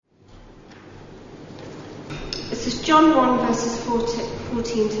John 1 verses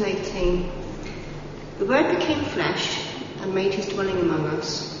 14 to 18. The Word became flesh and made his dwelling among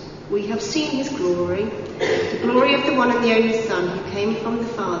us. We have seen his glory, the glory of the one and the only Son who came from the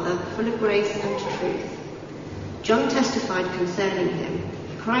Father, full of grace and truth. John testified concerning him.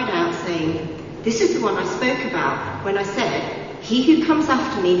 He cried out, saying, "This is the one I spoke about when I said, 'He who comes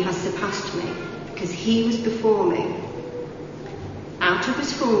after me has surpassed me, because he was before me.' Out of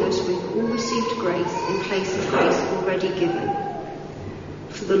his fullness we've all received grace in place of grace already given.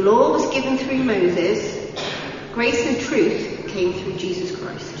 For the law was given through Moses, grace and truth came through Jesus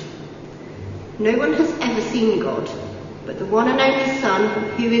Christ. No one has ever seen God, but the one and only Son,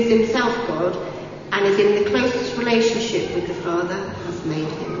 who is himself God and is in the closest relationship with the Father, has made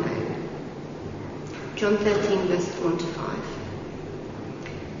him known." John 13 verses 1 to 5.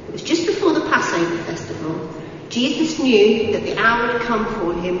 It was just before the Passover festival. Jesus knew that the hour had come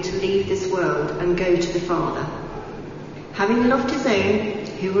for him to leave this world and go to the Father. Having loved his own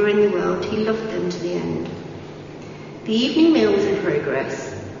who were in the world, he loved them to the end. The evening meal was in progress,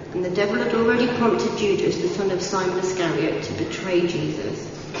 and the devil had already prompted Judas, the son of Simon Iscariot, to betray Jesus.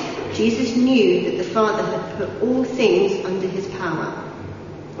 Jesus knew that the Father had put all things under his power,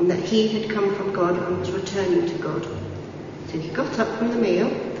 and that he had come from God and was returning to God. So he got up from the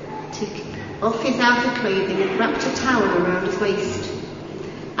meal, took off his outer clothing and wrapped a towel around his waist.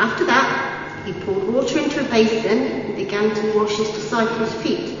 After that, he poured water into a basin and began to wash his disciples'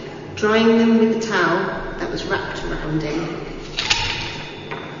 feet, drying them with the towel that was wrapped around him.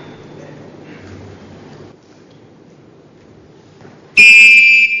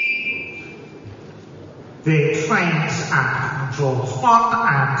 The trains at doors 1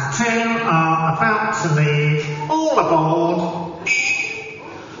 and 2 are about to leave. All aboard.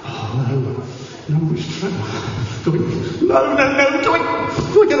 Oh, no, which train? No, do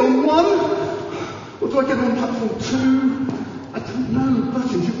I get on 1? Or do I get on platform 2? I don't know,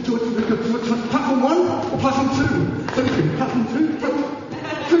 Bertie, do I go platform 1 or platform 2? Thinking, platform 2?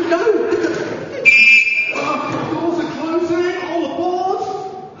 No! Doors are closing, all aboard!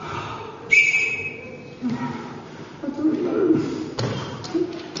 I don't know.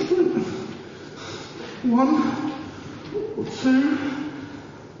 1 or 2?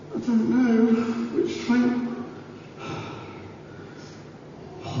 I don't know which train.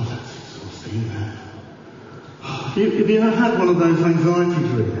 Oh, that's exhausting, isn't it? Have you ever had one of those anxiety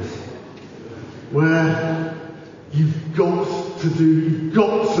dreams where you've got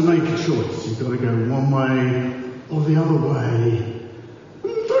to make a choice? You've got to go one way or the other way.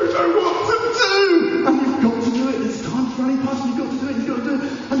 You don't know what to do, and you've got to do it. It's time's running past. You've got to do it. You've got to do it,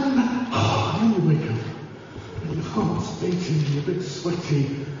 and then you wake up, and your heart's beating, you're a bit sweaty.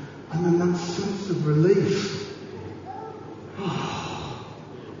 And then that sense of relief.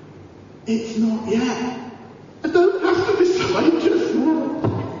 It's not yet. I don't have to decide just now.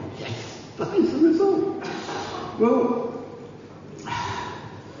 Yes, that is the result. Well,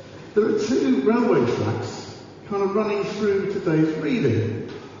 there are 2 railway tracks kind of running through today's reading.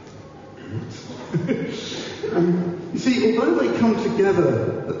 You see, although they come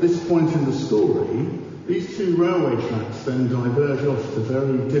together at this point in the story, these 2 railway tracks then diverge off to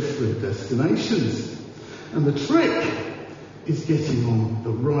very different destinations. And the trick is getting on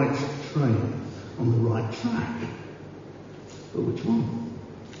the right train, on the right track. But which one?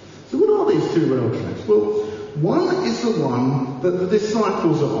 So what are these 2 rail tracks? Well, one is the one that the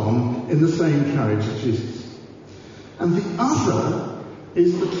disciples are on in the same carriage as Jesus. And the other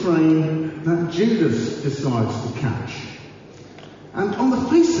is the train that Judas decides to catch. And on the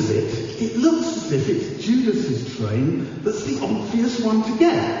face of it, it looks as if it's Judas's train that's the obvious one to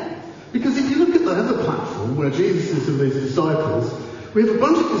get. Because if you look at the other platform where Jesus is with his disciples, we have a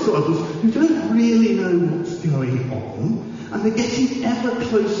bunch of disciples who don't really know what's going on, and they're getting ever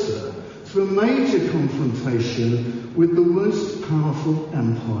closer to a major confrontation with the most powerful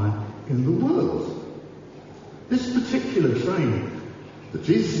empire in the world. This particular train that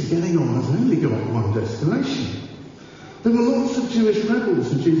Jesus is getting on has only got one destination. There were lots of Jewish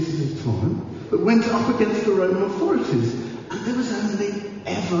rebels in Jesus' time that went up against the Roman authorities, and there was only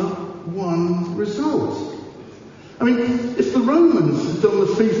ever one result. I mean, if the Romans had done the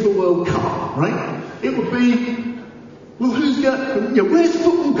FIFA World Cup, right, it would be, well, where's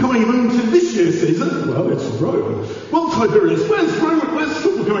football coming home to this year, Caesar? Well, it's Rome. Well, Tiberius, where's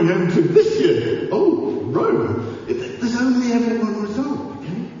football coming home to this year? Oh, Rome. There's only ever one result,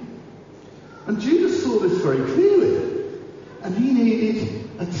 okay? And Judas saw this very clearly. And he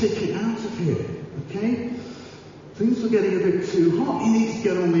needed a ticket out of here, okay? Things were getting a bit too hot. He needed to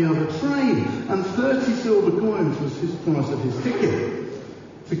get on the other train. And 30 silver coins was his price of his ticket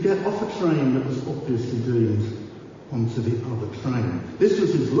to get off a train that was obviously doomed onto the other train. This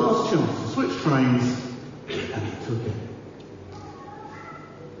was his last chance to switch trains, and he took it.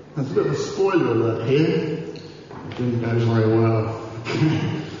 There's a bit of a spoiler alert here. It didn't go very well.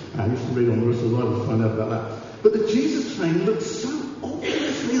 I used to read on Russell's Bible to find out about that. But the Jesus train looks so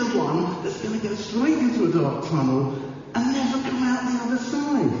obviously the one that's going to go straight into a dark tunnel and never come out the other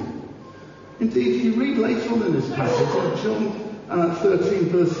side. Indeed, if you read later on in this passage, in John 13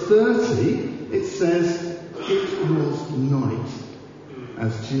 verse 30, it says, "It was night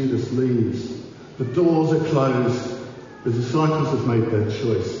as Judas leaves. The doors are closed. The disciples have made their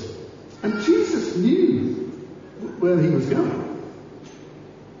choice." And Jesus knew where he was going.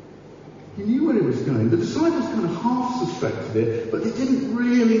 He knew where he was going. The disciples kind of half suspected it, but they didn't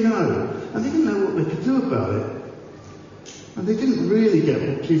really know. And they didn't know what they could do about it. And they didn't really get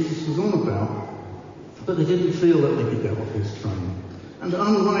what Jesus was on about. But they didn't feel that they could get off his train. And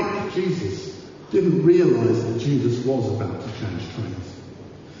unlike Jesus, didn't realise that Judas was about to change trains.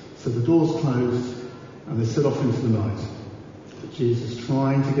 So the doors closed and they set off into the night. But Jesus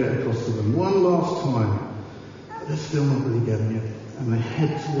trying to get across to them one last time. But they're still not really getting it. And they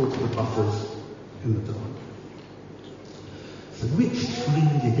head towards the buffers in the dark. So which train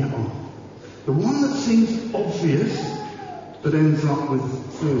do you get on? The one that seems obvious but ends up with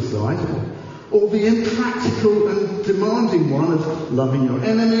suicide? Or the impractical and demanding one of loving your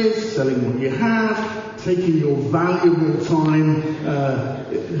enemies, selling what you have, taking your valuable time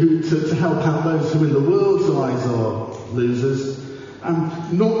to help out those who in the world's eyes are losers,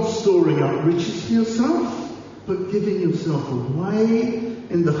 and not storing up riches for yourself, but giving yourself away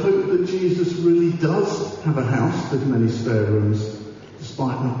in the hope that Jesus really does have a house with many spare rooms,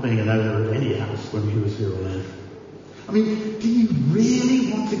 despite not being an owner of any house when he was here on earth. I mean, do you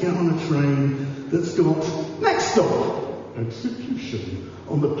really want to get on a train that's got next stop, execution,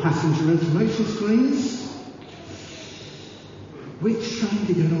 on the passenger information screens? Which train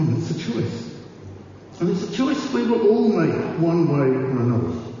do you get on? It's a choice. And it's a choice we will all make one way or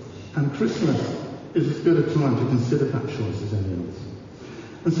another. And Christmas is as good a time to consider that choice as any others.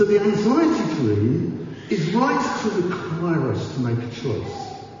 And so the anxiety dream is right to require us to make a choice.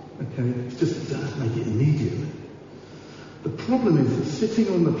 Okay? It just doesn't make it immediately. The problem is that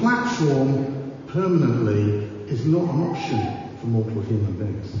sitting on the platform permanently is not an option for mortal human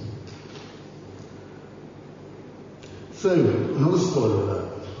beings. So, another spoiler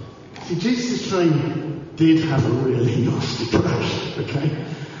alert. See, Jesus' train did have a really nasty crash, okay?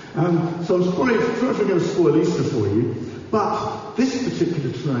 So I'm sorry if I'm going to spoil Easter for you, but this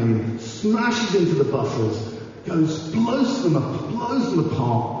particular train smashes into the buffers, blows them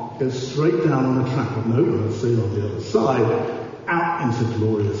apart, goes straight down on a track that no one will see on the other side, out into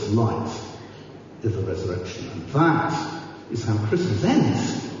glorious light is the resurrection. And that is how Christmas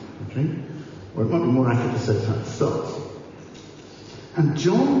ends. Okay? Or it might be more accurate to say it's how it starts. And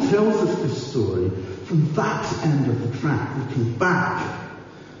John tells us this story from that end of the track, looking back,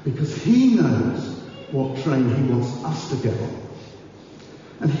 because he knows what train he wants us to get on.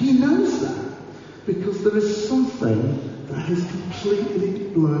 And he knows that because there is something that has completely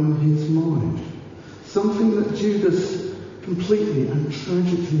blown his mind. Something that Judas completely and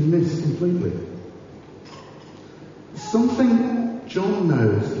tragically missed completely. Something John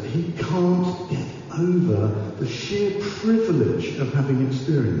knows that he can't get over the sheer privilege of having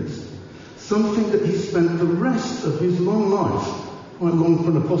experienced. Something that he spent the rest of his long life, quite long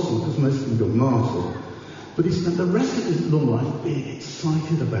for an apostle because most of them got martyred, but he spent the rest of his long life being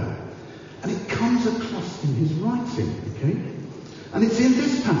excited about. And it comes across in his writing, okay? And it's in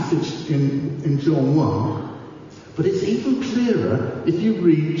this passage in John 1, but it's even clearer if you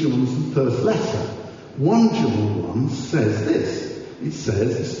read John's first letter. 1 John 1 says this. It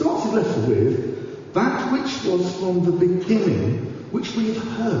says, it starts his letter with, that which was from the beginning, which we have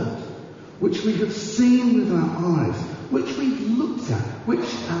heard, which we have seen with our eyes, which we've looked at, which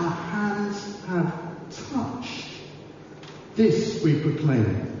our hands have touched. This we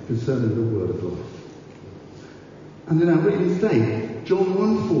proclaim concerning the word of life. And in our reading today, John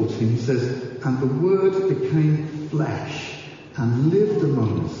 1:14 says, and the word became flesh and lived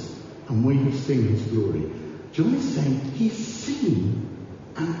among us, and we have seen his glory. John is saying he's seen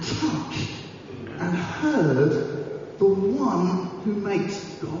and touched and heard the one who makes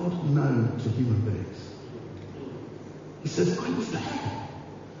God known to human beings. He says, I was there.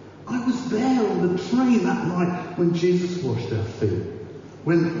 I was there on the train that night when Jesus washed our feet.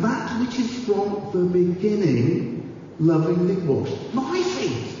 When that which is from the beginning lovingly washed my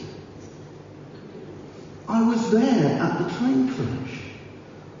feet. I was there at the train crash.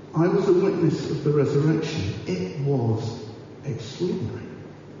 I was a witness of the resurrection. It was extraordinary.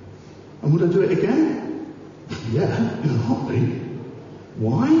 And would I do it again? Yeah, in a heartbeat.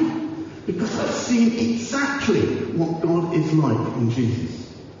 Why? Because I've seen exactly what God is like in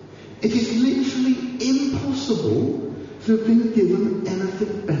Jesus. It is literally impossible to have been given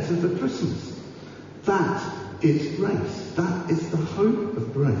anything better for Christmas. That is grace. That is the hope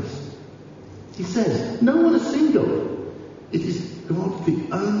of grace. He says, no one has seen God. It is God, the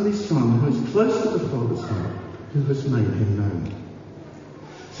only Son, who is close to the Father's heart, who has made him known.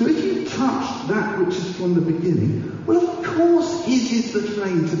 So if you touched that which is from the beginning, well, of course his is the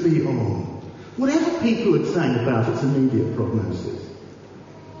train to be on. Whatever people would say about its immediate prognosis.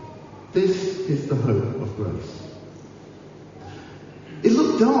 This is the hope of grace. It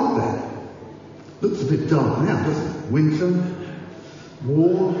looked dark then. Looks a bit dark now, doesn't it? Winter,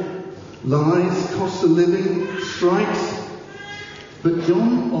 war, lies, cost of living, strikes. But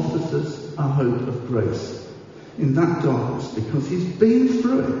John offers us a hope of grace in that darkness because he's been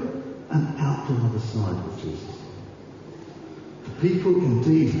through it and out the other side with Jesus. The people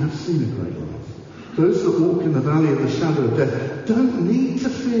indeed have seen a great life. Those that walk in the valley of the shadow of death don't need to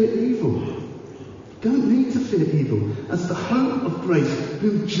fear evil. Don't need to fear evil, as the hope of grace,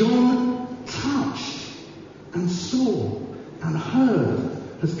 whom John touched and saw and heard,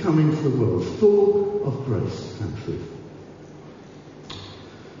 has come into the world, full of grace and truth.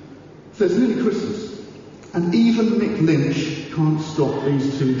 So it's nearly Christmas, and even Mick Lynch can't stop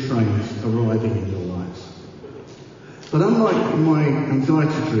these two trains arriving in your lives. But unlike my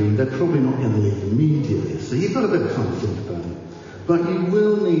anxiety dream, they're probably not going to leave immediately, so you've got a bit of time to think about it. But you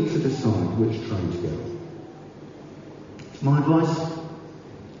will need to decide which train to go on. My advice,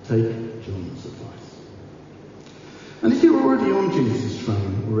 take John's advice. And if you're already on Jesus'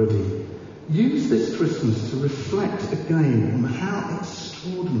 train already, use this Christmas to reflect again on how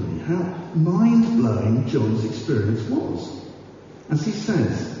extraordinary, how mind-blowing John's experience was. As he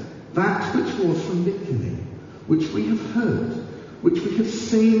says, that which was from the beginning, which we have heard, which we have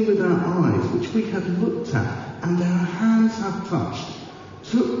seen with our eyes, which we have looked at, and our hands have touched,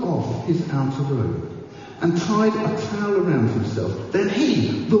 took off his outer robe, and tied a towel around himself. Then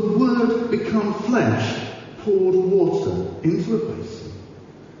he, the Word become flesh, poured water into a basin,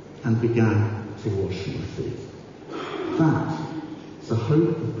 and began to wash my feet. That is a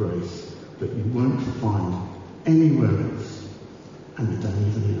hope of grace that you won't find anywhere else, and you don't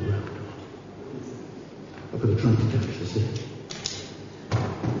even need a robe. I've got a train to catch, you see.